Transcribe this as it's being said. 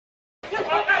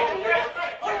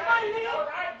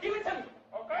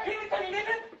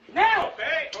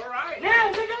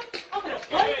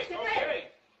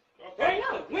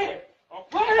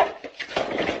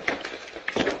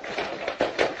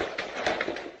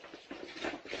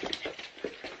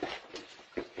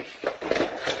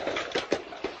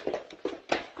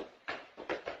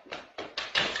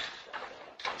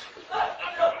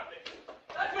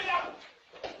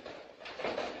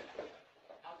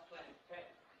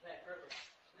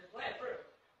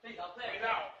please. I'm playing. Get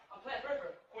out. I'm playing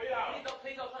peripheral. Get out.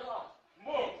 Please don't cut it off.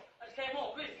 Move. I just came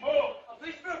home, please. Move.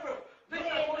 Please, peripheral. Please,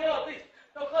 Move. I swear to God, please.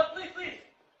 No, club, please, please.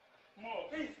 Move.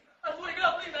 Please. I swear to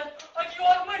God, please, man. I give you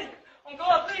all the money. I'm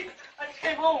going, please. I just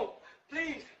came home.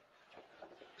 Please.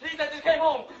 Please, I just came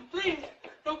home. Please.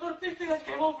 Don't go to please, please. I just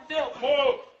came home from jail.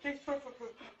 Move. Please, peripheral.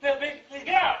 Please, I beg you, please.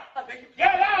 Get out. I beg you, please.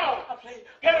 Get out. I beg you.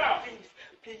 Get out. Please,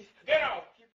 please. Get out.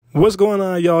 What's going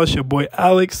on, y'all? It's your boy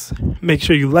Alex. Make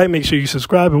sure you like, make sure you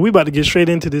subscribe, and we about to get straight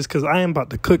into this because I am about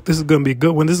to cook. This is going to be a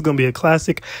good one. This is going to be a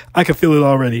classic. I can feel it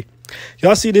already.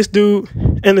 Y'all see this dude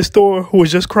in the store who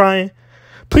was just crying?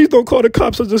 Please don't call the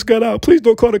cops. I just got out. Please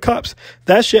don't call the cops.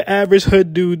 That's your average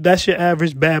hood dude. That's your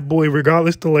average bad boy,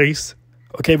 regardless the race.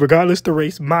 Okay, regardless the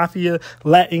race. Mafia,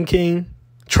 Latin King,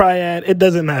 Triad. It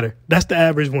doesn't matter. That's the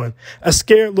average one. A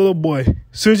scared little boy.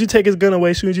 As soon as you take his gun away,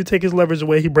 as soon as you take his leverage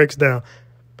away, he breaks down.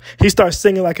 He starts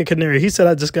singing like a canary. He said,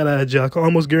 I just got out of jail. I can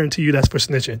almost guarantee you that's for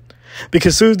snitching.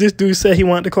 Because as soon as this dude said he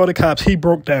wanted to call the cops, he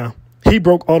broke down. He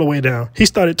broke all the way down. He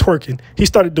started twerking. He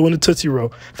started doing the Tootsie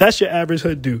Roll. That's your average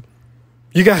hood dude.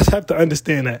 You guys have to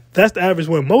understand that. That's the average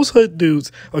one. Most hood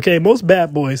dudes, okay, most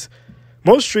bad boys,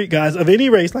 most street guys of any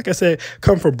race, like I said,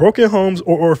 come from broken homes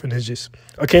or orphanages.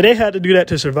 Okay, they had to do that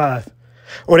to survive.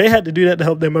 Or they had to do that to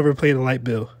help their mother pay the light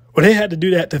bill. Or they had to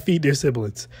do that to feed their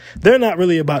siblings. They're not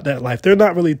really about that life. They're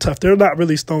not really tough. They're not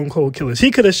really stone cold killers.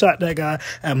 He could have shot that guy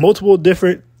at multiple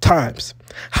different times.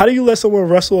 How do you let someone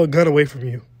wrestle a gun away from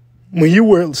you when you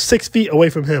were 6 feet away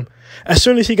from him? As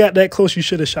soon as he got that close, you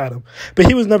should have shot him. But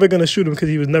he was never going to shoot him because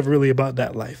he was never really about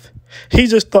that life. He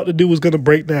just thought the dude was going to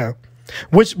break down,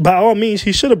 which by all means,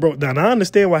 he should have broke down. I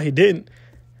understand why he didn't.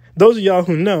 Those of y'all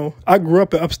who know, I grew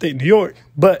up in upstate New York,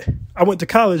 but I went to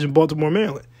college in Baltimore,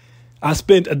 Maryland. I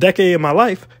spent a decade of my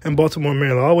life in Baltimore,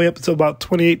 Maryland, all the way up until about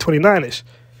 28, 29-ish.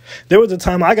 There was a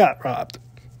time I got robbed,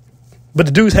 but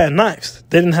the dudes had knives.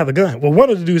 They didn't have a gun. Well, one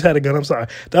of the dudes had a gun. I'm sorry.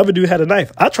 The other dude had a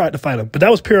knife. I tried to fight him, but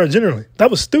that was pure adrenaline. That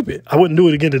was stupid. I wouldn't do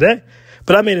it again today,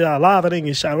 but I made it out alive. I didn't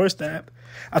get shot or stabbed.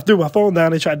 I threw my phone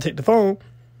down. They tried to take the phone,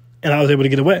 and I was able to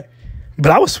get away.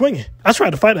 But I was swinging. I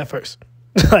tried to fight at first.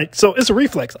 So it's a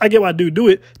reflex. I get why dude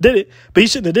did it, but he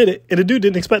shouldn't have did it, and the dude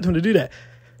didn't expect him to do that.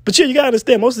 But yeah, you got to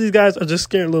understand, most of these guys are just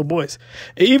scared little boys.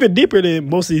 And even deeper than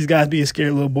most of these guys being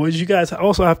scared little boys, you guys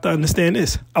also have to understand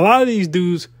this. A lot of these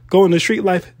dudes go into street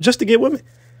life just to get women.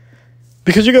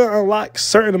 Because you're going to unlock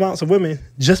certain amounts of women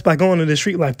just by going into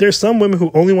street life. There's some women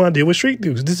who only want to deal with street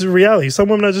dudes. This is reality. Some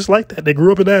women are just like that. They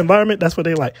grew up in that environment. That's what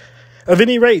they like. Of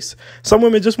any race. Some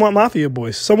women just want mafia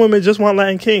boys. Some women just want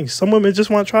Latin kings. Some women just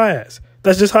want triads.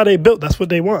 That's just how they built. That's what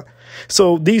they want.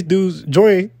 So these dudes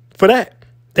join for that.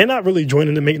 They're not really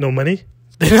joining to make no money.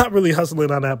 They're not really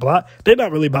hustling on that block. They're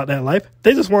not really about that life.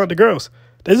 They just want the girls.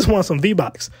 They just want some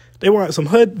V-Box. They want some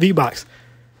hood V-Box.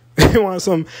 They want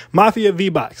some mafia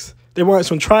V-Box. They want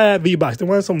some triad V-Box. They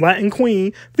want some Latin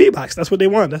queen V-Box. That's what they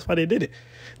want. That's why they did it.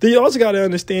 Then you also got to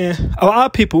understand, a lot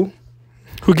of people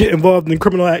who get involved in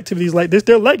criminal activities like this,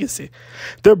 their legacy.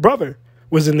 Their brother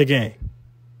was in the gang.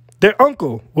 Their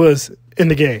uncle was in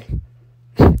the gang.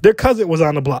 Their cousin was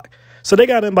on the block. So they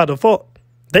got in by default.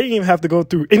 They didn't even have to go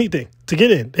through anything to get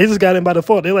in. They just got in by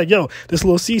default. They're like, yo, this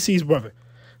little CC's brother.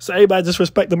 So everybody just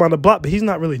respect him on the block, but he's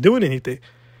not really doing anything.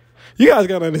 You guys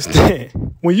got to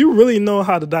understand, when you really know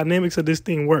how the dynamics of this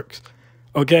thing works,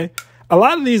 okay, a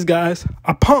lot of these guys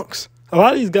are punks. A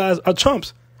lot of these guys are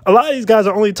chumps. A lot of these guys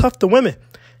are only tough to women.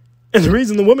 And the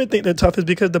reason the women think they're tough is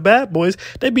because the bad boys,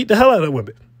 they beat the hell out of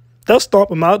women. They'll stomp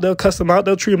them out. They'll cuss them out.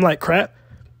 They'll treat them like crap.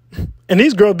 And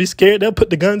these girls be scared. They'll put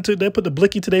the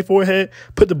blicky to their forehead,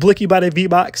 put the blicky by their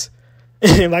V-Box.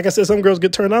 And like I said, some girls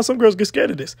get turned on. Some girls get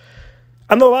scared of this.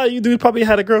 I know a lot of you dudes probably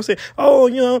had a girl say, oh,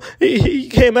 you know, he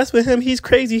can't mess with him. He's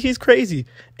crazy. He's crazy.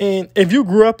 And if you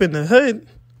grew up in the hood,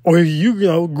 or you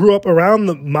grew up around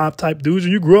the mob type dudes, or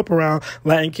you grew up around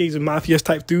Latin kings and mafias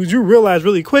type dudes, you realize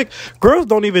really quick, girls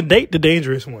don't even date the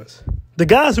dangerous ones. The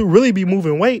guys who really be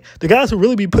moving weight, the guys who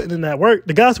really be putting in that work,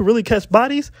 the guys who really catch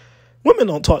bodies, women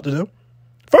don't talk to them.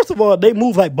 First of all, they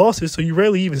move like bosses, so you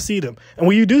rarely even see them. And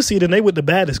when you do see them, they with the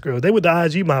baddest girls. They with the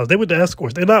IG models. They with the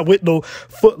escorts. They're not with no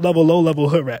foot-level, low-level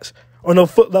hood rats or no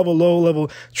foot-level, low-level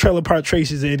trailer park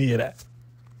traces or any of that.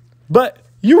 But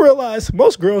you realize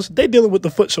most girls, they dealing with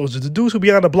the foot soldiers, the dudes who be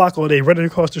on the block all day running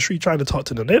across the street trying to talk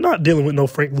to them. They're not dealing with no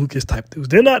Frank Lucas type dudes.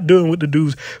 They're not dealing with the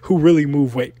dudes who really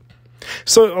move weight.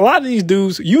 So a lot of these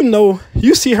dudes,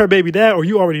 you see her baby dad, or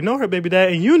you already know her baby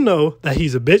dad, and you know that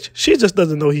he's a bitch. She just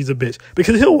doesn't know he's a bitch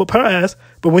because he'll whip her ass.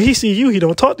 But when he see you, he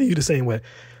don't talk to you the same way.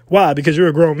 Why? Because you're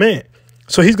a grown man.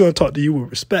 So he's going to talk to you with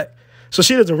respect. So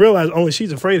she doesn't realize only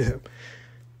she's afraid of him.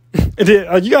 And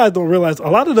then you guys don't realize a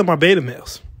lot of them are beta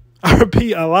males. I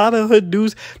repeat, a lot of hood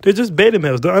dudes, they're just beta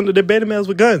males. They're beta males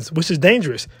with guns, which is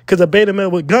dangerous because a beta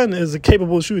male with a gun is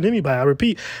capable of shooting anybody. I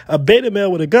repeat, a beta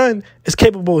male with a gun is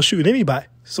capable of shooting anybody.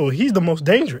 So he's the most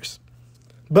dangerous.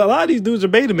 But a lot of these dudes are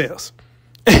beta males.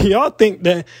 And y'all think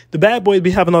that the bad boys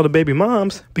be having all the baby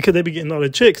moms because they be getting all the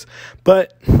chicks.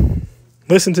 But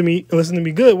listen to me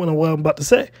good what I'm about to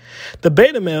say. The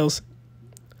beta males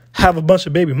have a bunch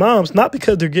of baby moms, not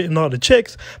because they're getting all the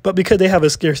chicks, but because they have a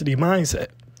scarcity mindset.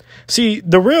 See,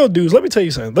 the real dudes, let me tell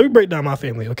you something. Let me break down my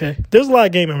family, okay? There's a lot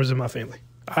of gang members in my family,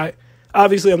 all right?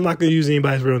 Obviously, I'm not going to use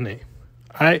anybody's real name,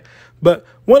 all right? But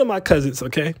one of my cousins,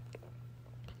 okay?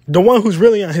 The one who's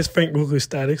really on his Frank Lucas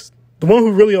status, the one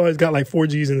who really always got like 4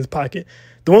 G's in his pocket,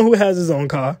 the one who has his own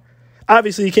car.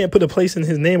 Obviously, he can't put a place in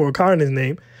his name or a car in his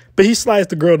name, but he slides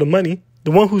the girl the money.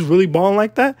 The one who's really balling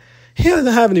like that, he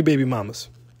doesn't have any baby mamas,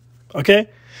 okay?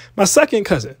 My second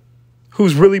cousin,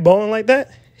 who's really balling like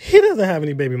that, he doesn't have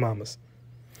any baby mamas.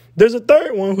 There's a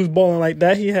third one who's balling like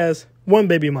that. He has 1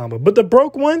 baby mama. But the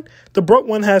broke one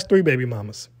has 3 baby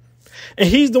mamas. And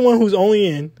he's the one who's only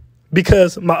in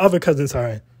because my other cousins are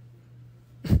in.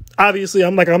 Obviously,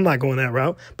 I'm not going that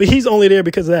route. But he's only there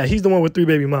because of that. He's the one with 3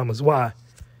 baby mamas. Why?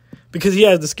 Because he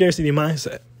has the scarcity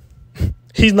mindset.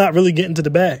 He's not really getting to the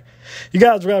bag. You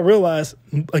guys got to realize,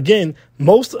 again,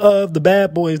 most of the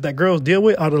bad boys that girls deal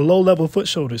with are the low-level foot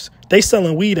shoulders. They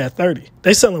selling weed at 30.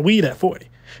 They selling weed at 40.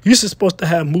 You're supposed to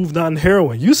have moved on to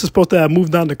heroin. You're supposed to have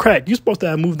moved on to crack. You're supposed to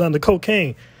have moved on to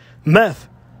cocaine, meth,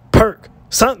 perk,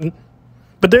 something.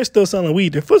 But they're still selling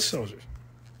weed. They're foot soldiers.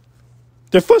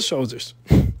 They're foot soldiers.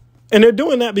 And they're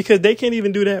doing that because they can't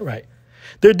even do that right.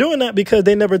 They're doing that because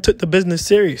they never took the business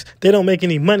serious. They don't make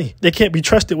any money. They can't be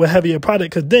trusted with heavier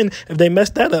product because then if they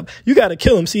mess that up, you got to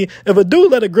kill them. See, if a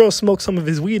dude let a girl smoke some of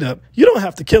his weed up, you don't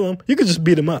have to kill him. You could just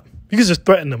beat him up. You could just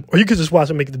threaten them or you could just watch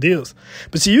him make the deals.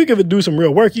 But see, you give a dude some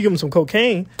real work. You give him some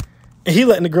cocaine and he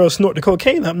letting the girl snort the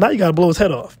cocaine up. Now you got to blow his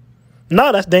head off.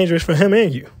 Now that's dangerous for him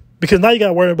and you because now you got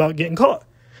to worry about getting caught.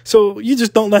 So you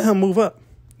just don't let him move up.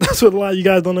 That's what a lot of you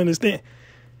guys don't understand.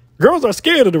 Girls are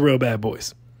scared of the real bad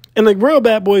boys. And the real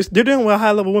bad boys, they're dealing with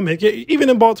high-level women. Even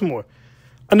in Baltimore,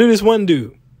 I knew this one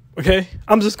dude, okay?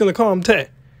 I'm just going to call him Ted.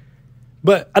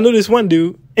 But I knew this one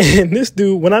dude, and this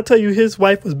dude, when I tell you his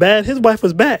wife was bad, his wife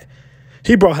was bad.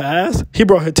 He brought her ass, he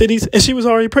brought her titties, and she was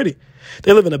already pretty.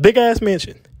 They live in a big-ass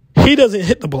mansion. He doesn't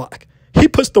hit the block. He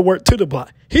puts the work to the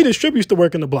block. He distributes the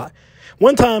work in the block.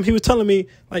 One time, he was telling me,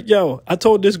 like, yo, I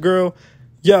told this girl,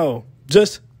 yo,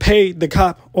 just pay the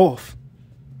cop off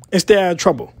and stay out of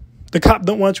trouble. The cop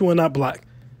don't want you on that block.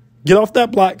 Get off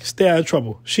that block, stay out of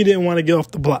trouble. She didn't want to get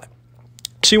off the block.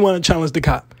 She wanted to challenge the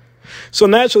cop. So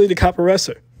naturally, the cop arrests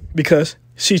her because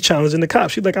she's challenging the cop.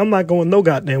 She's like, I'm not going no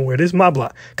goddamn where. This is my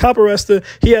block. Cop arrests her.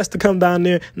 He has to come down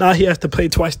there. Now he has to pay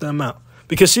twice the amount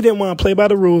because she didn't want to play by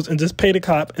the rules and just pay the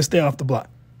cop and stay off the block.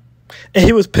 And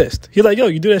he was pissed. He's like, yo,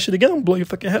 you do that shit again, I'm going to blow your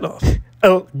fucking head off.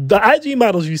 The IG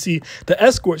models you see, the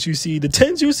escorts you see, the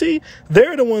 10s you see,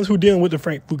 they're the ones who dealing with the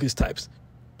Frank Lucas types.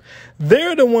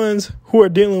 They're the ones who are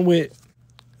dealing with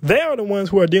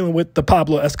the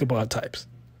Pablo Escobar types.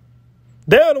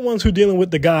 They're the ones who are dealing with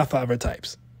the Godfather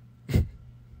types.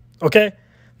 Okay?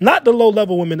 Not the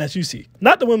low-level women that you see.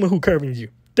 Not the women who curving you.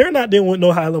 They're not dealing with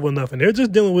no high-level nothing. They're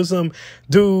just dealing with some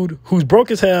dude who's broke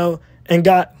as hell and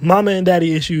got mama and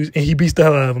daddy issues, and he beats the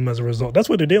hell out of them as a result. That's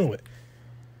what they're dealing with.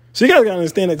 So you guys got to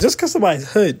understand that just because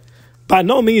somebody's hood by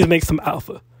no means makes them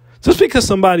alpha. Just because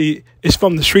somebody is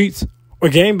from the streets or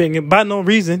gang banging, by no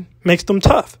reason, makes them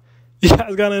tough. You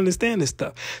guys got to understand this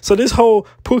stuff. So this whole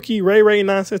Pookie, Ray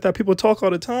nonsense that people talk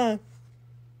all the time,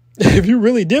 if you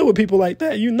really deal with people like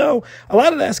that, you know a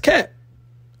lot of that's cat.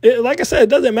 Like I said, it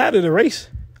doesn't matter the race.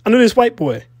 I knew this white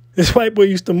boy. This white boy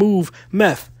used to move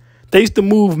meth. They used to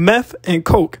move meth and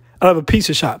coke out of a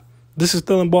pizza shop. This is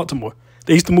still in Baltimore.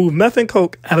 They used to move meth and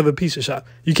coke out of a pizza shop.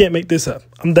 You can't make this up.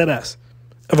 I'm dead ass.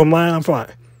 If I'm lying, I'm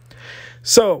flying.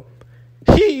 So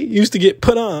he used to get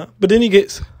put on, but then he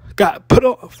got put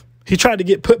off. He tried to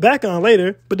get put back on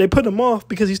later, but they put him off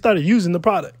because he started using the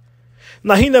product.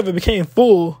 Now, he never became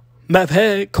full meth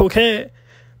head, coke head,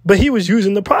 but he was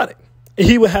using the product. And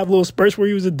he would have little spurts where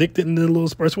he was addicted and then little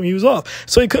spurts when he was off.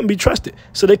 So he couldn't be trusted.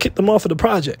 So they kicked him off of the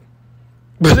project.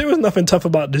 But there was nothing tough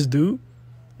about this dude.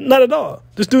 Not at all.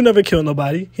 This dude never killed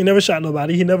nobody. He never shot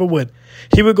nobody. He never would.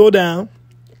 He would go down.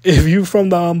 If you from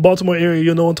the Baltimore area,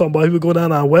 you know what I'm talking about. He would go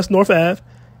down on West North Ave,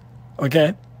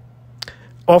 okay,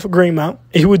 off of Greenmount.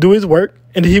 And he would do his work,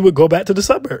 and he would go back to the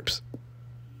suburbs.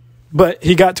 But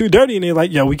he got too dirty, and they're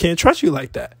like, yo, we can't trust you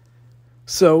like that.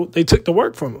 So they took the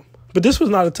work from him. But this was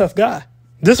not a tough guy.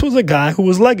 This was a guy who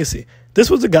was legacy.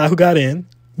 This was a guy who got in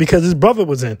because his brother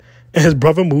was in. and his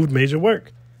brother moved major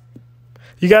work.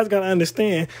 You guys got to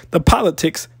understand the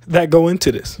politics that go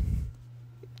into this.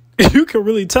 You can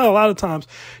really tell a lot of times.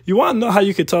 You want to know how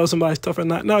you can tell somebody's tough or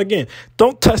not. Now, again,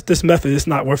 don't test this method. It's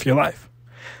not worth your life.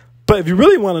 But if you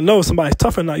really want to know if somebody's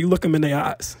tough or not, you look them in their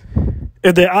eyes.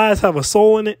 If their eyes have a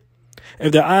soul in it,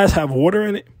 if their eyes have water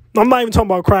in it, I'm not even talking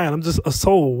about crying. I'm just a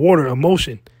soul, water,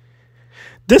 emotion.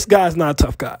 This guy's not a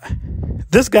tough guy.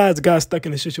 This guy's a guy stuck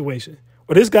in a situation.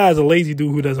 Or this guy's a lazy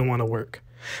dude who doesn't want to work.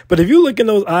 But if you look in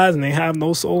those eyes and they have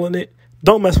no soul in it,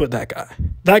 don't mess with that guy.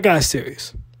 That guy's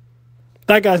serious.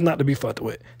 That guy's not to be fucked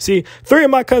with. See, 3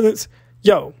 of my cousins,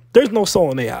 there's no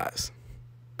soul in their eyes.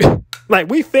 Like,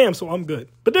 we fam, so I'm good.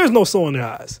 But there's no soul in their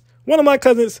eyes. One of my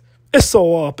cousins, it's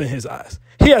soul all up in his eyes.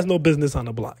 He has no business on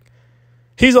the block.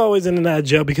 He's always in and out of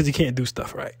jail because he can't do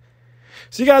stuff right.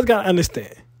 So you guys got to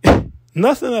understand,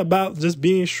 nothing about just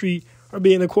being street or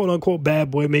being a quote-unquote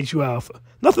bad boy makes you alpha.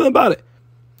 Nothing about it.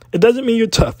 It doesn't mean you're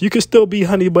tough. You can still be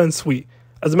honey bun sweet.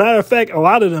 As a matter of fact, a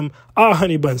lot of them are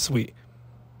honey bun sweet.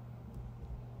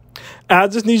 I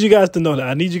just need you guys to know that.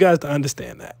 I need you guys to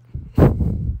understand that.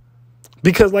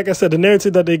 Because, like I said, the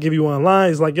narrative that they give you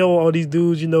online is like, all these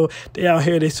dudes, they out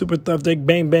here, they super tough, they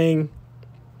bang, bang,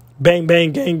 bang,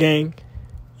 bang, gang, gang.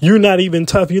 You're not even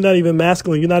tough. You're not even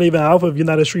masculine. You're not even alpha if you're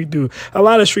not a street dude. A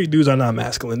lot of street dudes are not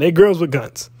masculine. They're girls with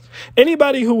guns.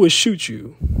 Anybody who would shoot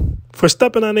you for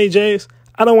stepping on AJs,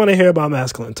 I don't want to hear about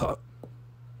masculine talk.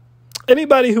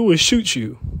 Anybody who would shoot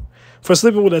you for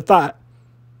sleeping with a thought,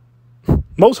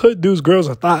 most hood dudes, girls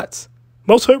are thoughts.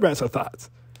 Most hood rats are thoughts.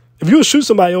 If you would shoot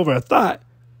somebody over a thought,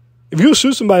 if you would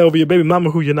shoot somebody over your baby mama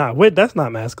who you're not with, that's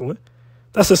not masculine.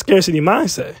 That's a scarcity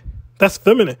mindset. That's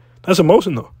feminine. That's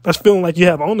emotional. That's feeling like you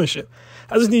have ownership.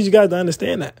 I just need you guys to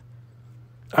understand that.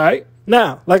 All right?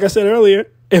 Now, like I said earlier,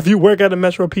 if you work at a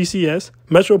Metro PCS,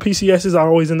 Metro PCSs are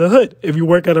always in the hood. If you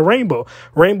work at a Rainbow,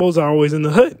 Rainbows are always in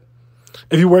the hood.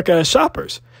 If you work at a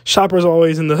Shoppers, Shoppers are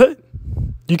always in the hood.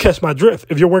 You catch my drift.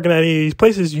 If you're working at any of these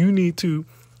places, you need to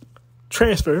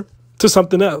transfer to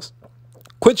something else.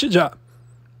 Quit your job.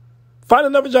 Find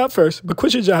another job first, but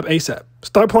quit your job ASAP.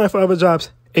 Start applying for other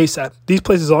jobs ASAP. These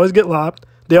places always get robbed.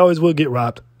 They always will get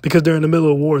robbed because they're in the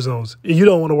middle of war zones. And you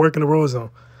don't want to work in a war zone.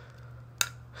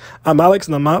 I'm Alex,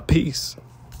 and I'm out. Peace.